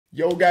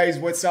Yo guys,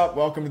 what's up?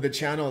 Welcome to the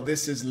channel.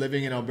 This is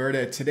Living in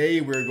Alberta.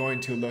 Today we're going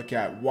to look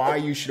at why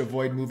you should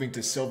avoid moving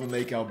to Sylvan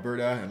Lake,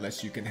 Alberta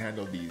unless you can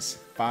handle these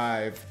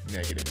 5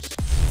 negatives.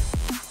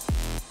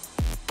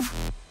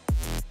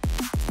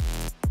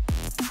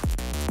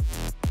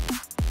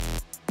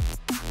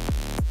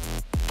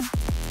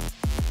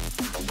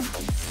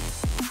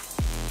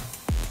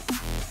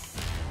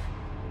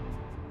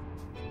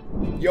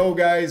 Yo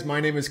guys,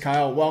 my name is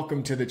Kyle.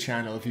 Welcome to the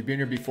channel. If you've been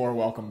here before,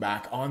 welcome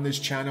back. On this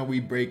channel, we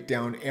break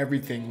down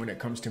everything when it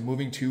comes to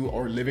moving to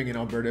or living in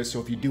Alberta.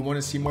 So if you do want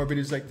to see more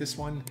videos like this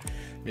one,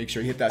 make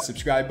sure you hit that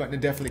subscribe button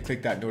and definitely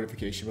click that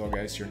notification bell,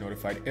 guys, so you're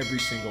notified every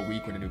single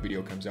week when a new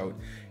video comes out.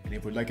 And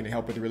if you'd like any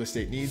help with the real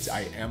estate needs,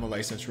 I am a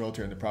licensed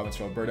realtor in the province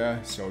of Alberta.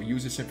 So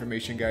use this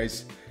information,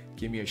 guys.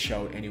 Give me a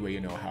shout any way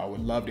you know how. I would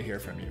love to hear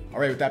from you.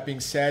 All right, with that being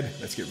said,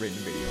 let's get right in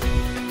the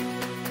video.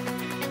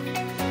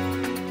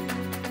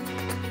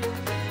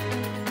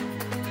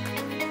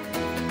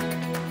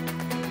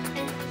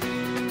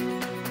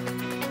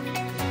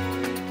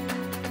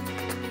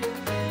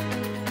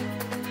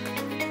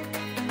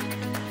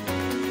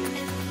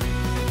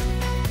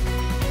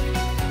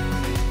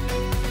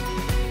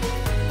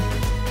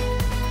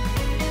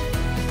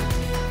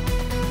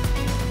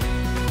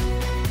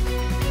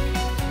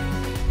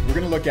 We're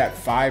going to look at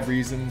 5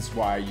 reasons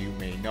why you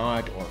may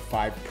not, or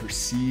 5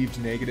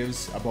 perceived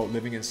negatives about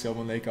living in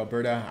Sylvan Lake,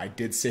 Alberta. I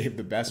did save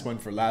the best one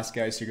for last,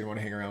 guys, so you're going to want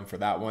to hang around for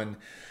that one.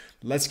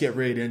 Let's get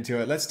right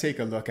into it. Let's take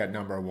a look at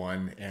number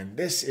 1. And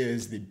this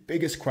is the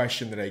biggest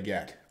question that I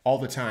get all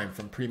the time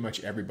from pretty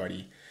much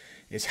everybody,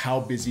 is how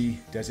busy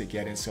does it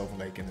get in Sylvan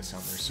Lake in the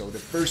summer? So the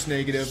first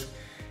negative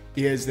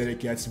is that it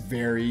gets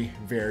very,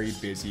 very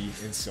busy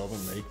in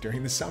Sylvan Lake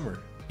during the summer.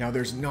 Now,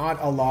 there's not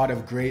a lot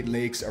of Great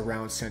Lakes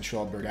around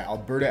central Alberta.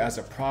 Alberta as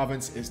a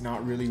province is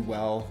not really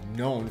well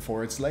known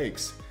for its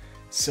lakes.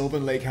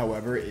 Sylvan Lake,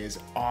 however, is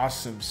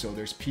awesome. So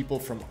there's people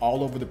from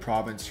all over the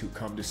province who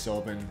come to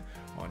Sylvan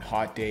on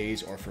hot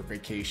days or for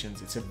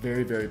vacations. It's a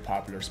very, very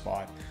popular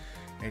spot.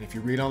 And if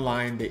you read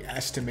online, they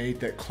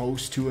estimate that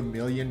close to 1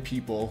 million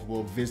people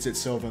will visit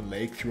Sylvan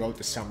Lake throughout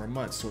the summer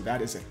months. So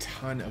that is a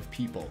ton of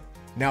people.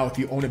 Now, if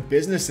you own a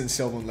business in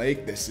Sylvan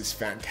Lake, this is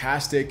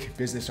fantastic.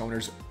 Business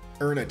owners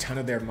earn a ton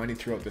of their money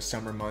throughout the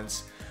summer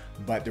months,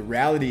 but the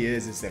reality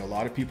is that a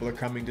lot of people are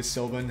coming to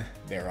Sylvan.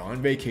 They're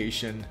on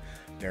vacation,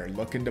 they're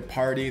looking to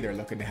party, they're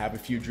looking to have a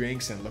few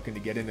drinks and looking to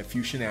get in a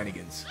few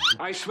shenanigans.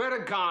 I swear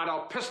to God,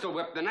 I'll pistol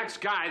whip the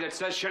next guy that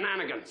says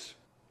shenanigans.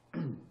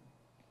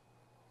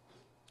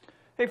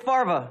 Hey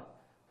Farva,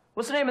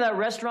 what's the name of that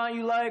restaurant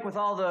you like with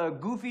all the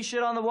goofy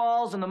shit on the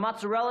walls and the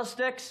mozzarella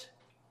sticks?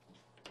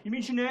 You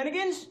mean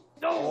Shenanigans?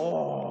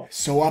 Oh.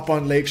 So up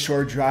on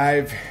Lakeshore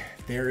Drive,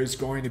 there is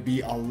going to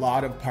be a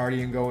lot of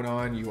partying going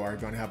on. You are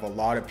going to have a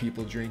lot of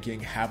people drinking,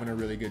 having a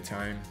really good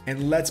time.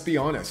 And let's be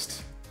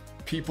honest,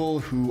 people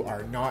who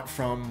are not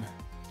from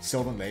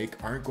Sylvan Lake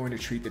aren't going to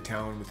treat the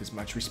town with as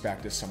much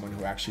respect as someone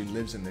who actually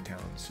lives in the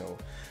town. So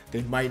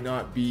they might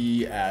not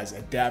be as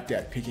adept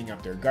at picking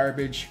up their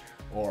garbage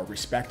or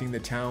respecting the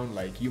town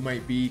like you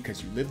might be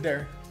because you live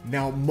there.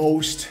 Now,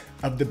 most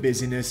of the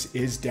busyness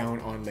is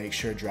down on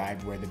Lakeshore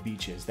Drive where the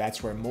beach is.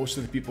 That's where most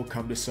of the people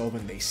come to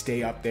Sylvan. They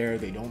stay up there.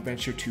 They don't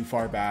venture too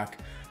far back.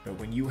 But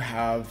when you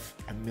have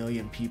 1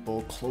 million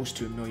people, close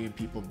to 1 million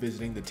people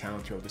visiting the town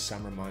throughout the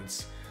summer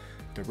months,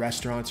 the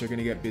restaurants are going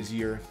to get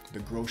busier, the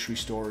grocery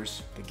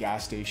stores, the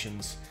gas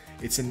stations.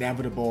 It's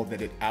inevitable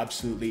that it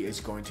absolutely is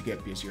going to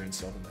get busier in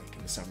Sylvan Lake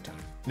in the summertime.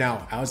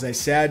 Now, as I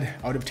said,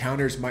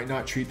 out-of-towners might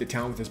not treat the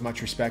town with as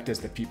much respect as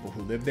the people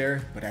who live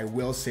there, but I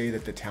will say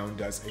that the town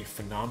does a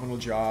phenomenal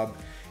job.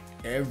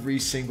 Every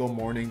single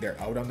morning, they're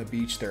out on the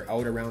beach, they're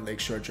out around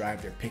Lakeshore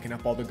Drive, they're picking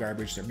up all the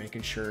garbage, they're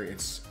making sure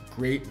it's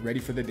great, ready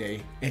for the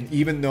day. And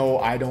even though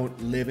I don't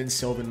live in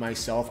Sylvan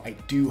myself, I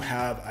do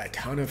have a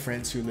ton of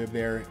friends who live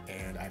there,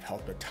 and I've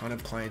helped a ton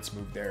of clients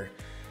move there.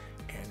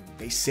 And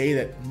they say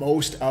that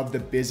most of the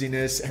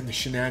busyness and the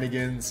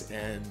shenanigans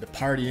and the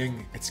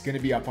partying, it's going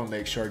to be up on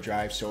Lakeshore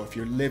Drive. So if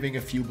you're living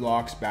a few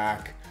blocks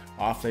back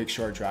off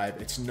Lakeshore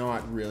Drive, it's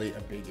not really a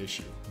big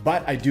issue.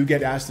 But I do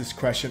get asked this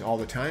question all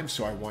the time,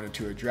 so I wanted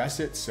to address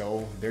it.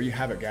 So there you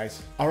have it,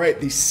 guys. All right,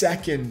 the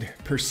second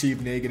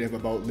perceived negative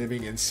about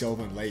living in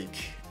Sylvan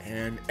Lake.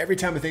 And every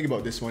time I think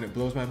about this one, it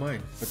blows my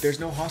mind. But there's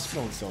no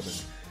hospital in Sylvan.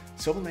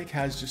 Sylvan Lake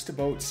has just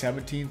about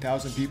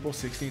 17,000 people,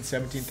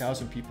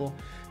 17,000 people.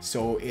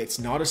 So it's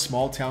not a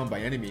small town by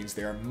any means.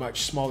 There are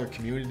much smaller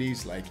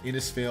communities like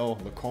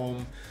Innisfil,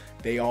 Lacombe.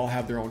 They all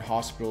have their own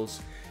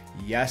hospitals.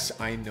 Yes,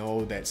 I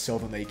know that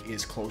Sylvan Lake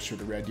is closer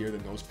to Red Deer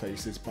than those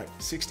places, but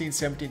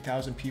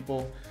 17,000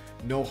 people,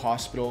 no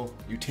hospital.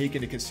 You take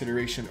into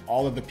consideration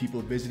all of the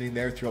people visiting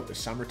there throughout the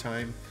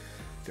summertime.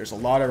 There's a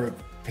lot of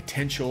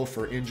potential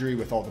for injury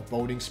with all the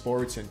boating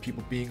sports and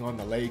people being on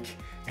the lake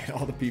and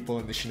all the people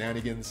in the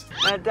shenanigans.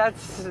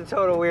 That's a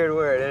total weird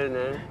word, isn't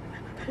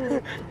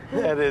it?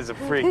 That is a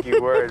freaky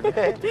word,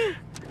 man.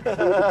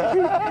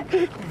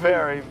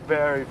 Very,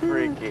 very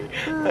freaky.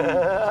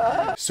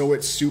 So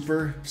it's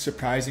super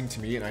surprising to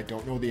me, and I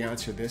don't know the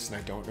answer to this, and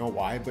I don't know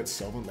why, but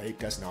Sylvan Lake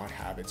does not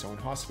have its own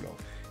hospital.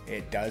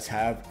 It does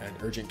have an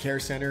urgent care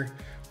center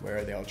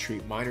where they'll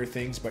treat minor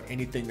things, but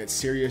anything that's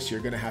serious,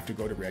 you're gonna have to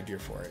go to Red Deer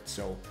for it.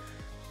 So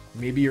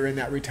maybe you're in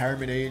that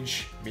retirement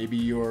age, maybe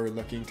you're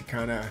looking to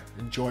kind of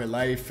enjoy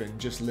life and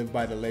just live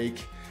by the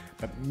lake,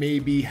 but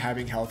maybe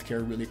having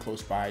healthcare really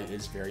close by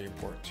is very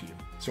important to you.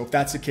 So if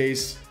that's the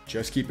case,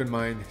 just keep in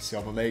mind,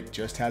 Sylvan Lake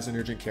just has an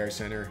urgent care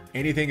center.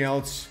 Anything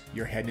else,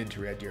 you're heading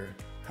into Red Deer.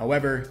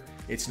 However,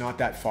 it's not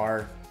that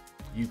far.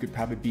 You could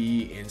probably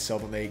be in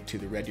Sylvan Lake to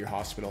the Red Deer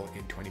Hospital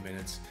in 20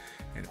 minutes.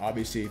 And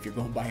obviously, if you're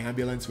going by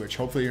ambulance, which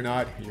hopefully you're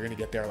not, you're gonna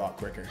get there a lot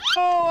quicker.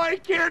 Oh, I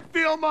can't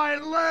feel my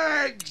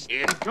legs.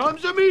 Here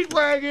comes a meat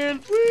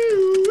wagon.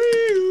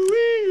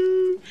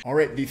 All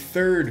right, the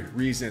third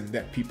reason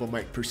that people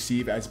might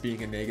perceive as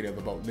being a negative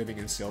about living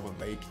in Sylvan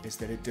Lake is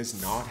that it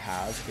does not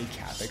have a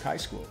Catholic high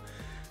school.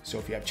 So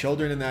if you have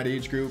children in that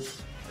age group,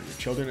 or your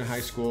children in high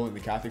school in the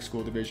Catholic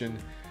school division,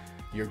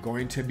 you're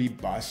going to be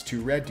bused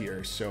to Red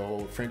Deer.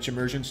 So French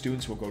immersion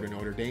students will go to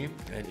Notre Dame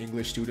and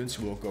English students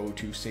will go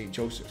to St.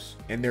 Joseph's.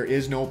 And there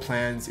is no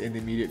plans in the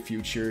immediate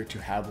future to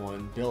have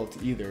one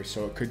built either.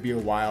 So it could be a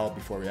while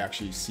before we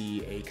actually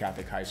see a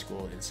Catholic high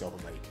school in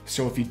Sylvan Lake.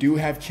 So if you do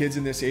have kids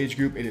in this age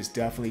group, it is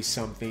definitely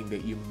something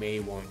that you may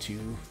want to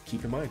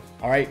keep in mind.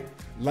 All right,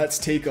 let's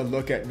take a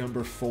look at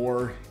number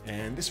 4.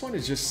 And this one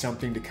is just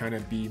something to kind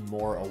of be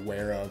more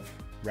aware of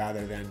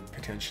rather than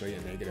potentially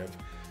a negative.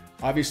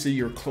 Obviously,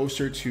 you're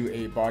closer to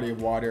a body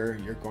of water.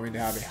 You're going to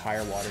have a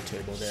higher water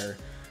table there.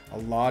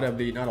 Not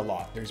a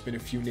lot, there's been a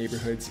few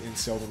neighborhoods in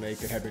Sylvan Lake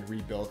that have been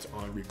rebuilt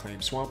on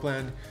reclaimed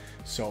swampland.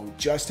 So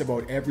just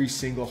about every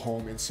single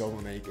home in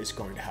Sylvan Lake is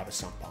going to have a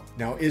sump pump.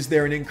 Now, is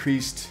there an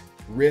increased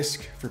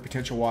risk for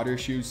potential water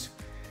issues?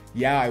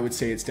 Yeah, I would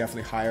say it's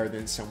definitely higher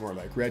than somewhere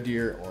like Red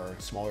Deer or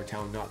a smaller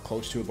town not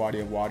close to a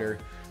body of water.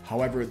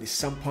 However, the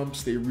sump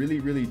pumps, they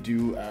really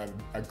do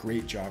a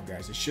great job,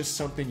 guys. It's just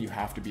something you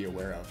have to be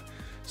aware of.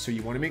 So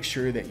you want to make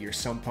sure that your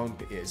sump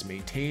pump is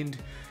maintained,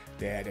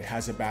 that it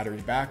has a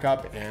battery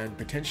backup, and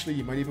potentially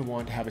you might even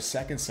want to have a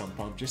second sump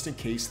pump just in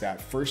case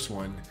that first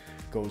one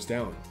goes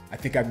down. I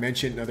think I've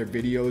mentioned in other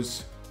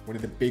videos, one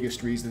of the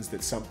biggest reasons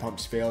that sump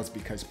pumps fail is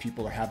because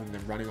people are having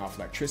them running off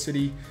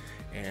electricity.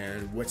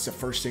 And what's the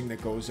first thing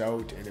that goes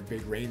out in a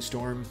big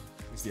rainstorm?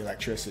 Is the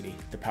electricity.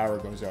 The power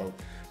goes out.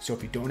 So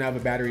if you don't have a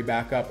battery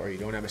backup, or you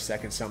don't have a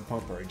second sump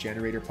pump or a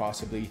generator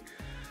possibly,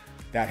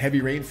 that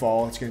heavy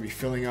rainfall, it's going to be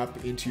filling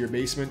up into your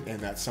basement, and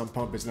that sump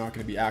pump is not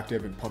going to be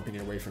active and pumping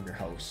it away from your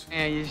house.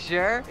 Are you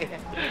sure?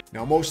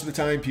 Now, most of the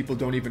time, people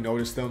don't even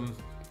notice them.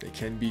 They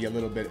can be a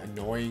little bit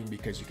annoying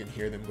because you can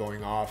hear them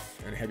going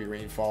off in heavy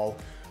rainfall,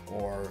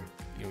 or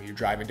you're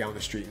driving down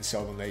the street in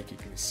Sylvan Lake, you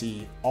can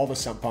see all the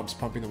sump pumps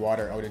pumping the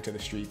water out into the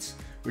streets,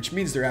 which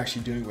means they're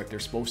actually doing what they're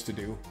supposed to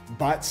do.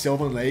 But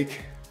Sylvan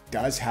Lake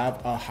does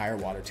have a higher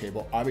water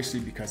table, obviously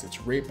because it's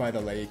right by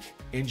the lake,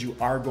 and you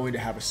are going to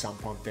have a sump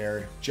pump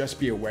there. Just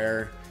be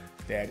aware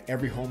that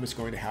every home is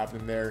going to have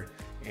them there,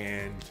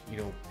 and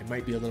it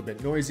might be a little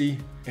bit noisy,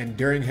 and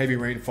during heavy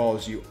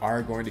rainfalls you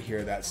are going to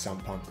hear that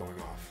sump pump going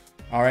off.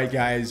 All right,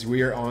 guys,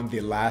 we are on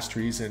the last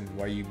reason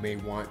why you may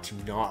want to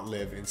not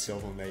live in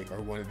Sylvan Lake, or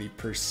one of the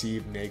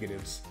perceived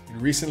negatives.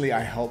 And recently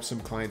I helped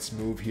some clients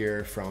move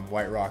here from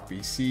White Rock,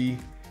 BC,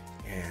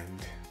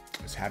 and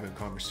I was having a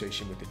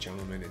conversation with a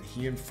gentleman, and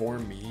he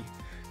informed me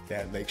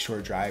that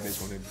Lakeshore Drive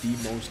is one of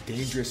the most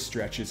dangerous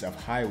stretches of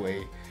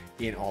highway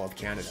in all of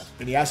Canada.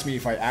 And he asked me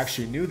if I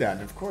actually knew that,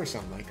 and of course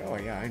I'm like, oh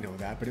yeah, I know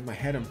that. But in my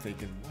head I'm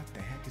thinking, what the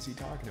heck is he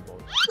talking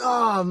about?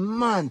 Oh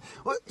man,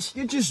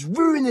 you're just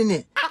ruining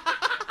it.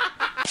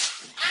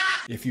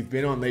 If you've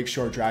been on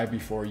Lakeshore Drive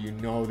before, you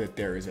know that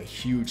there is a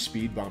huge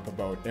speed bump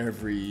about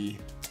every,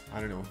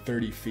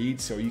 30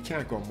 feet. So you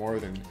can't go more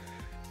than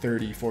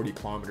 30, 40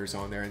 kilometers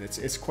on there, and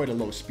it's quite a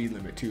low speed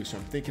limit too. So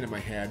I'm thinking in my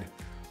head,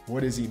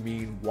 what does he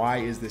mean? Why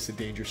is this a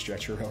dangerous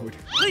stretch of road?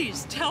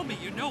 Please tell me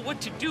you know what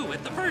to do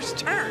at the first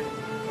turn.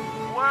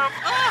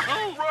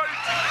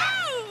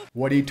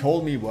 What he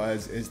told me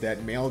is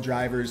that male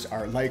drivers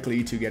are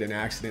likely to get in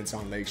accidents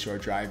on Lakeshore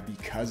Drive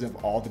because of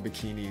all the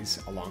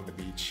bikinis along the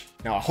beach.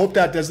 Now, I hope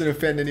that doesn't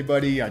offend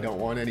anybody. I don't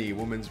want any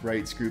women's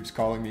rights groups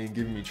calling me and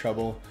giving me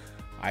trouble.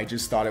 I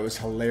just thought it was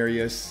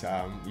hilarious,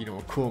 a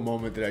cool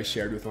moment that I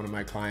shared with one of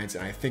my clients,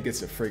 and I think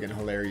it's a friggin'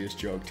 hilarious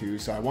joke too.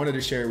 So I wanted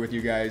to share it with you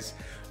guys,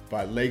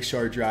 but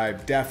Lakeshore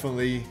Drive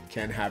definitely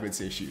can have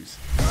its issues.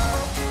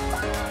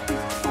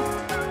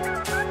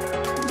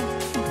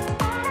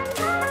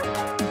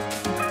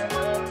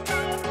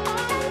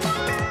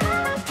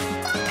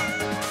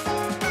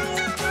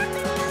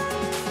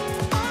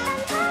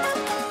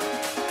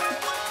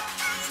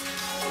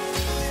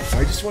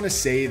 I just want to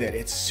say that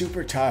it's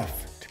super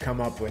tough to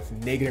come up with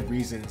negative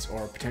reasons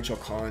or potential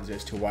cons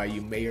as to why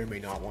you may or may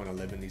not want to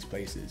live in these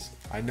places.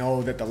 I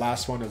know that the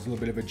last one was a little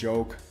bit of a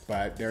joke,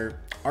 but there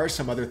are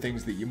some other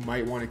things that you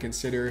might want to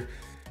consider.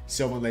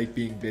 Sylvan Lake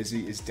being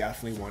busy is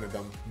definitely one of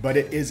them, but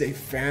it is a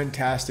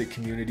fantastic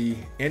community,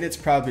 and it's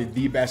probably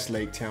the best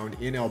lake town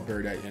in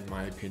Alberta in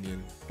my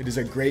opinion. It is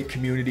a great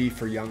community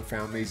for young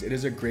families. It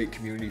is a great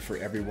community for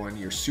everyone.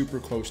 You're super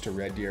close to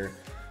Red Deer.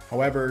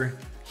 However,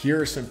 here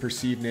are some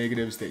perceived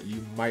negatives that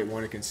you might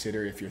want to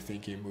consider if you're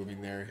thinking of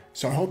moving there.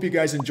 So I hope you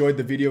guys enjoyed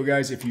the video,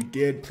 guys. If you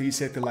did, please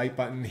hit the like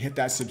button, hit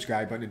that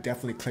subscribe button, and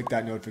definitely click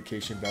that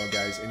notification bell,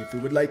 guys. And if you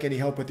would like any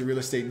help with your real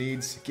estate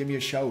needs, give me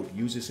a shout.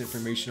 Use this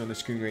information on the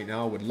screen right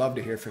now. Would love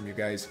to hear from you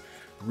guys.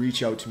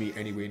 Reach out to me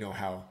any way you know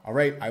how. All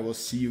right, I will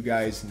see you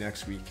guys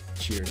next week.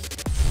 Cheers.